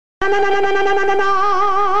I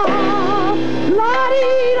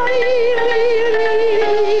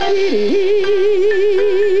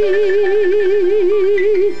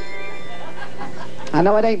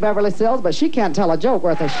know it ain't Beverly Sills, but she can't tell a joke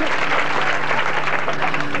worth a shit.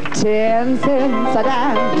 10 cents a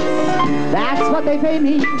dance, that's what they pay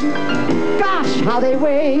me. Gosh, how they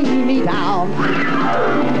weigh me down.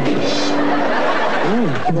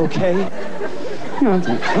 You okay?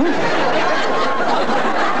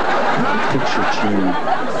 Fix your chin.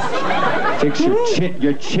 Fix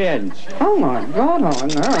your chin. Oh my God, oh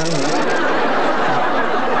no.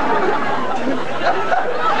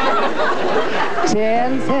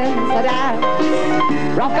 10 cents a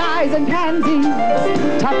dance, rough guys and pansies,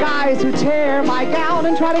 tough guys who tear my gown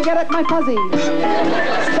and try to get at my fuzzies.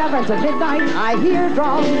 7 to midnight, I hear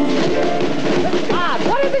drums. God,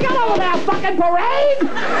 what is he got over there, fucking parade?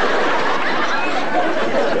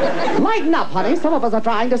 Lighten up, honey, some of us are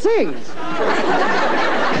trying to sing.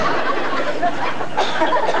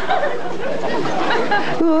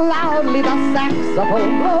 Loudly the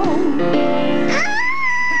saxophone blows.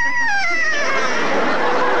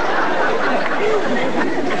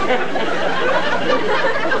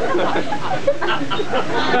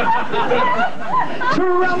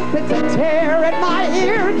 Trumpets a tear at my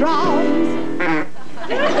eardrums.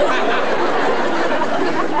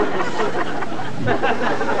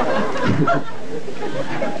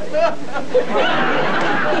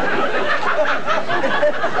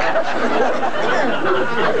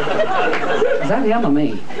 Is that him or me?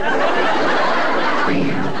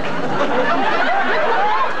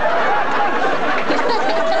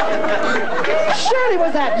 Shirley,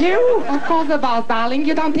 was that you? Of course it was, darling.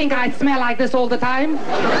 You don't think I smell like this all the time? Get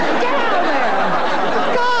out of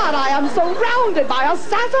there! God, I am surrounded by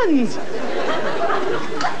assassins!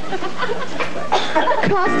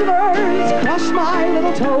 Customers crush my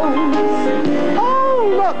little toes. Oh,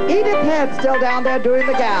 look, Edith Head's still down there doing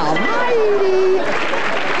the gown. Hi, Edie!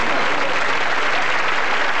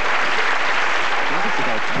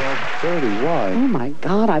 Why? Oh, my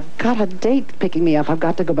God, I've got a date picking me up. I've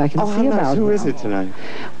got to go back and see about Who him. is it tonight?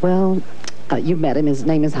 Well, you met him. His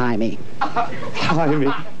name is Jaime. Jaime.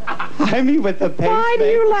 Jaime with the pacemaker. Why do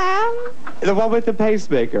you laugh? The one with the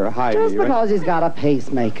pacemaker, Jaime. Just because he's got a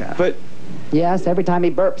pacemaker. But... Yes, every time he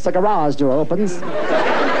burps, a garage door opens.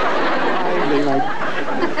 Jaime, like...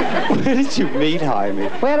 Where did you meet Jaime?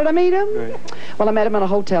 Where did I meet him? Right. Well, I met him in a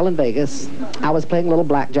hotel in Vegas. I was playing little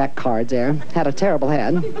blackjack cards there. Had a terrible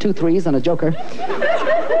hand. 2 threes and a joker.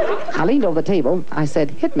 I leaned over the table. I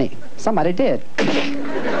said, hit me. Somebody did. I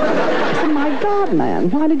said, my God, man,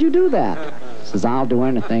 why did you do that? He says, I'll do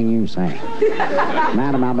anything you say.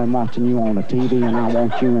 Madam, I've been watching you on the TV, and I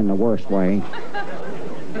want you in the worst way.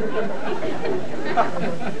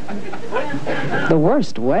 The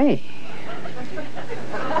worst way?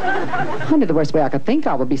 Only the worst way I could think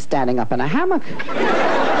of would be standing up in a hammock.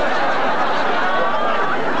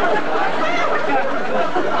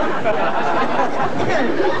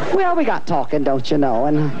 Well, we got talking, don't you know,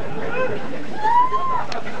 and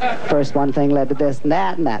first one thing led to this and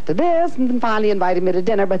that to this, and then finally invited me to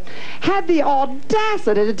dinner, but had the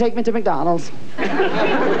audacity to take me to McDonald's.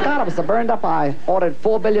 God, I was so burned up, I ordered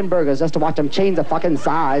 4 billion burgers just to watch them change the fucking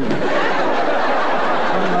size.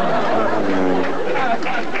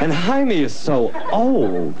 And Jaime is so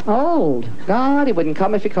old. Old? God, he wouldn't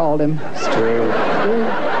come if you called him. It's true.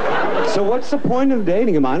 So what's the point of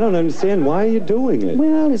dating him? I don't understand. Why are you doing it?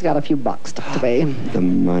 Well, he's got a few bucks tucked away. The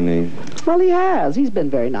money. Well, he has. He's been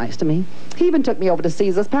very nice to me. He even took me over to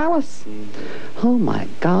Caesar's Palace. Oh, my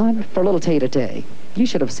God, for a little tete-a-tete. You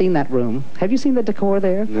should have seen that room. Have you seen the decor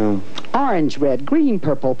there? No. Orange, red, green,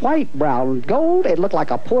 purple, white, brown, gold. It looked like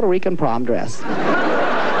a Puerto Rican prom dress.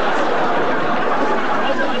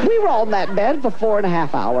 We were on that bed for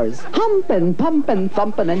 4.5 hours. Humping, pumping,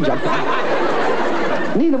 thumping, and jumping.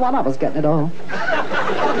 Neither one of us getting it all.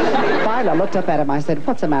 Finally, I looked up at him. I said,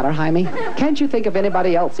 what's the matter, Jaime? Can't you think of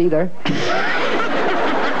anybody else either?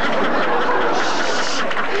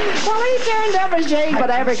 Well, he turned every shade but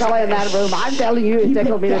every color in that room. I'm telling you, it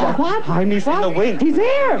tickled me to death. What? Jaime's in the wing. He's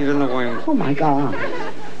here. He's in the wing. Oh, my God.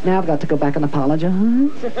 Now I've got to go back and apologize.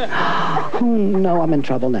 Oh, no, I'm in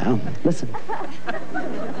trouble now. Listen.